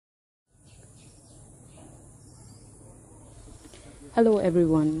Hello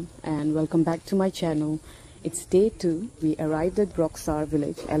everyone and welcome back to my channel. It's day 2. We arrived at Brokpa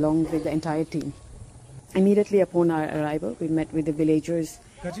village along with the entire team. Immediately upon our arrival, we met with the villagers,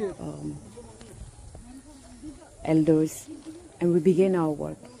 elders, and we began our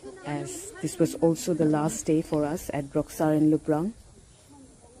work, as this was also the last day for us at Brokpa and Lubrang.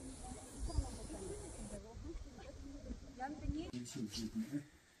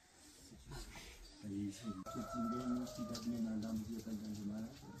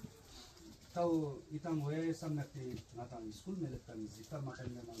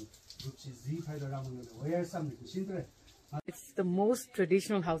 It's the most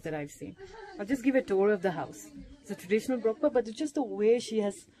traditional house that I've seen. I'll just give a tour of the house. It's a traditional Brokpa, but it's just the way she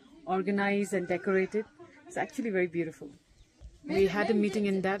has organized and decorated. It's actually very beautiful. We had a meeting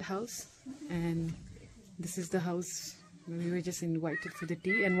in that house, and this is the house where we were just invited for the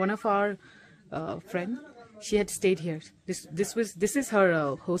tea. And one of our friend, she had stayed here. This is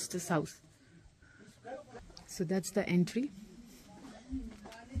her hostess house. So that's the entry.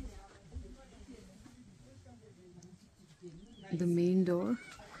 The main door,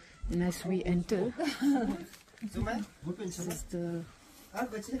 and as we enter, this is the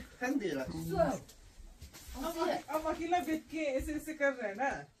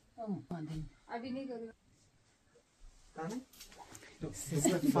this is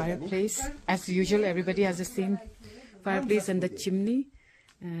the fireplace. As usual, everybody has the same fireplace and the chimney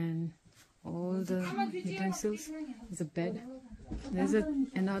and all the utensils. There's a bed. There's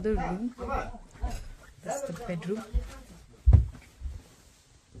another room. That's the bedroom.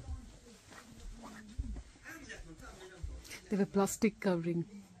 They have a plastic covering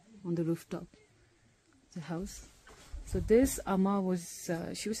on the rooftop. The house. So this Amma was,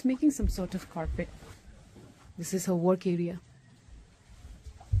 she was making some sort of carpet. This is her work area.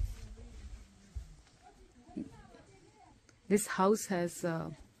 This house has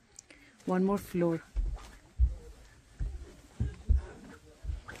one more floor.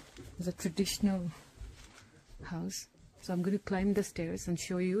 It's a traditional house. So I'm going to climb the stairs and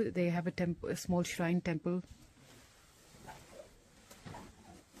show you. They have a small shrine temple.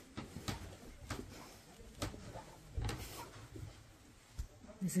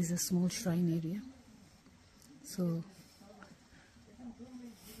 This is a small shrine area. So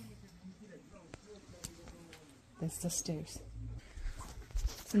that's the stairs.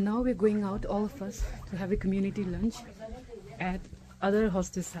 So now we're going out, all of us, to have a community lunch at other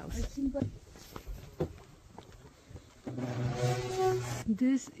hostess house.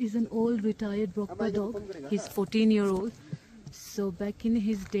 This is an old retired Brokpa dog. He's 14-year-old. So back in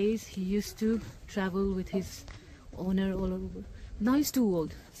his days, he used to travel with his owner all over. Now he's too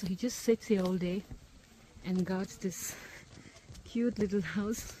old, so he just sits here all day and guards this cute little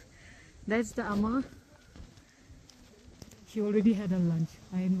house. That's the Amma. She already had her lunch.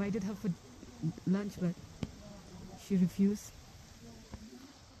 I invited her for lunch, but she refused.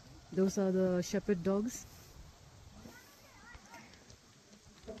 Those are the shepherd dogs.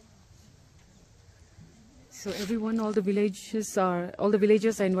 So everyone, all the villagers are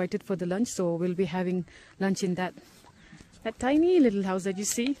invited for the lunch. So we'll be having lunch in that tiny little house that you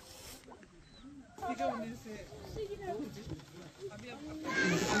see.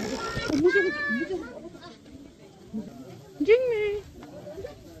 Jingme.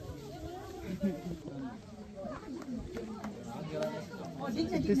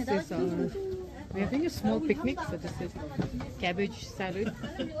 This is we're having a small picnic. So this is cabbage salad,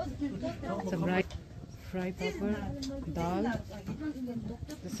 some rice, fried pepper, dal.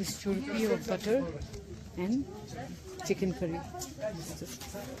 This is churki or butter, and chicken curry.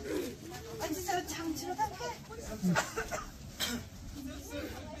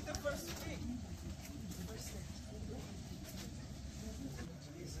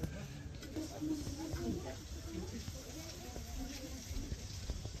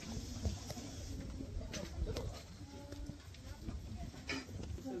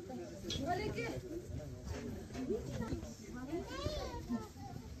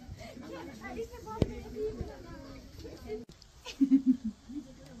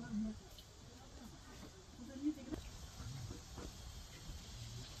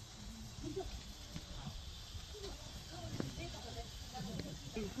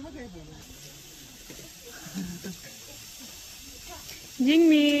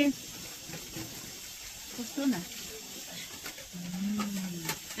 Jingmi.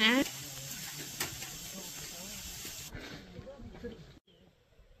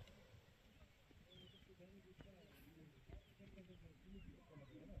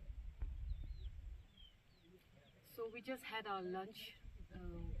 So we just had our lunch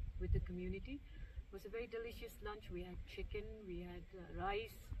with the community. It was a very delicious lunch. We had chicken, we had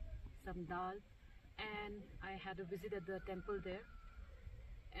rice, some dal, and I had a visit at the temple there.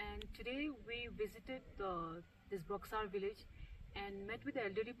 And today we visited this Broksar village and met with the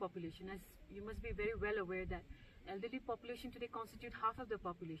elderly population. As you must be very well aware that elderly population today constitute half of the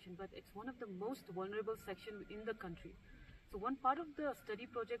population, but it's one of the most vulnerable sections in the country. So one part of the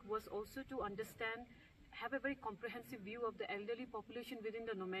study project was also to understand, have a very comprehensive view of the elderly population within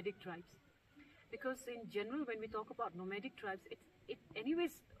the nomadic tribes. Because in general, when we talk about nomadic tribes, it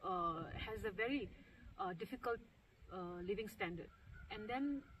anyways has a very difficult living standard. And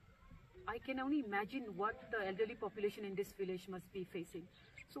then I can only imagine what the elderly population in this village must be facing.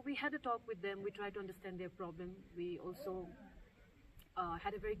 So we had a talk with them, we tried to understand their problem. We also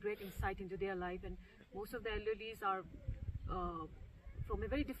had a very great insight into their life, and most of the elderlies are from a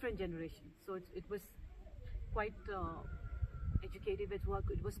very different generation. So it was quite educative as well.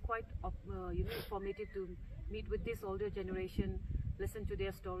 It was quite informative to meet with this older generation, listen to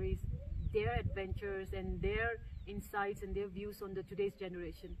their stories, their adventures and their insights and their views on the today's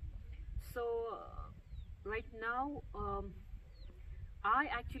generation. So right now I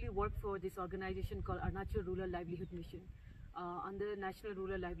actually work for this organization called Arunachal Rural Livelihood Mission under National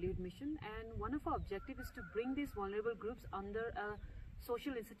Rural Livelihood Mission, and one of our objectives is to bring these vulnerable groups under a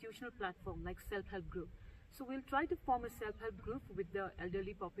social institutional platform like self-help group. So we'll try to form a self-help group with the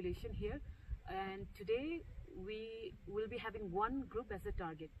elderly population here, and today we will be having one group as a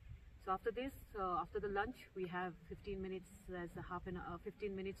target. So after this, after the lunch, we have 15 minutes as a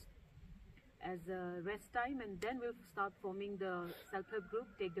 15 minutes as a rest time, and then we'll start forming the self-help group,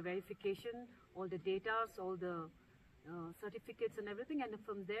 take the verification, all the data, all the certificates and everything, and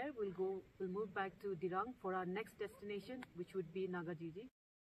from there we'll move back to Dirang for our next destination, which would be Nagajiji.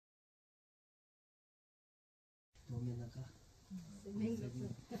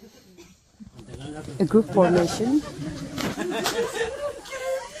 A group formation.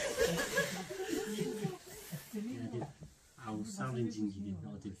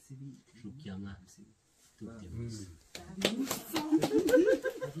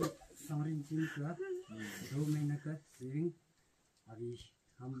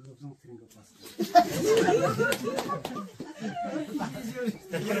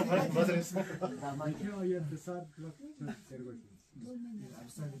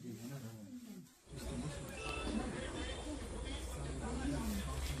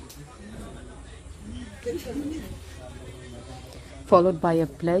 Followed by a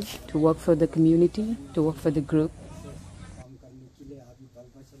pledge to work for the community, to work for the group.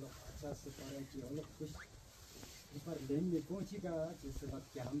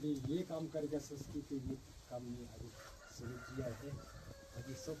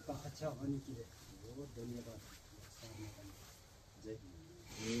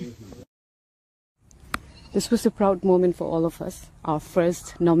 This was a proud moment for all of us, our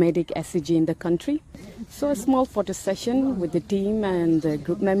first nomadic SCG in the country. So a small photo session with the team and the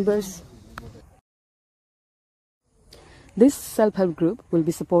group members. This self-help group will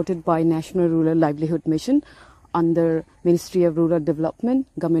be supported by National Rural Livelihood Mission under Ministry of Rural Development,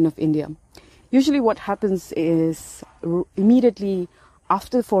 Government of India. Usually what happens is immediately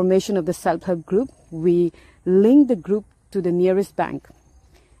after the formation of the self-help group, we link the group to the nearest bank.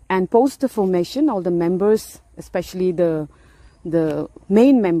 And post the formation, all the members, especially the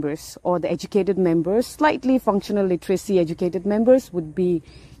main members or the educated members, slightly functional literacy educated members, would be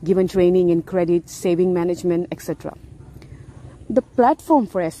given training in credit, saving management, etc. The platform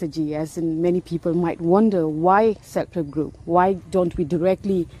for SCG, as in many people might wonder, why self-help group? Why don't we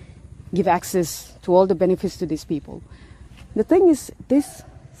directly give access to all the benefits to these people? The thing is, this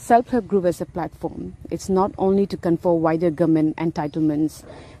self-help group as a platform, it's not only to confer wider government entitlements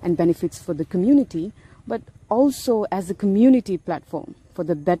and benefits for the community, but also as a community platform for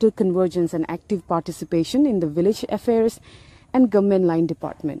the better convergence and active participation in the village affairs and government line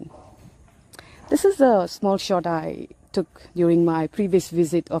department. This is a small shot I took during my previous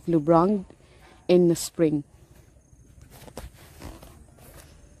visit of Lubrang in the spring.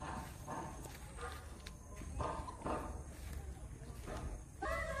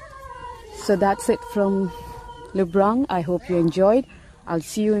 So that's it from Lubrang. I hope you enjoyed. I'll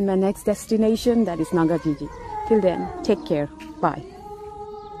see you in my next destination, that is Nagajiji. Till then, take care. Bye.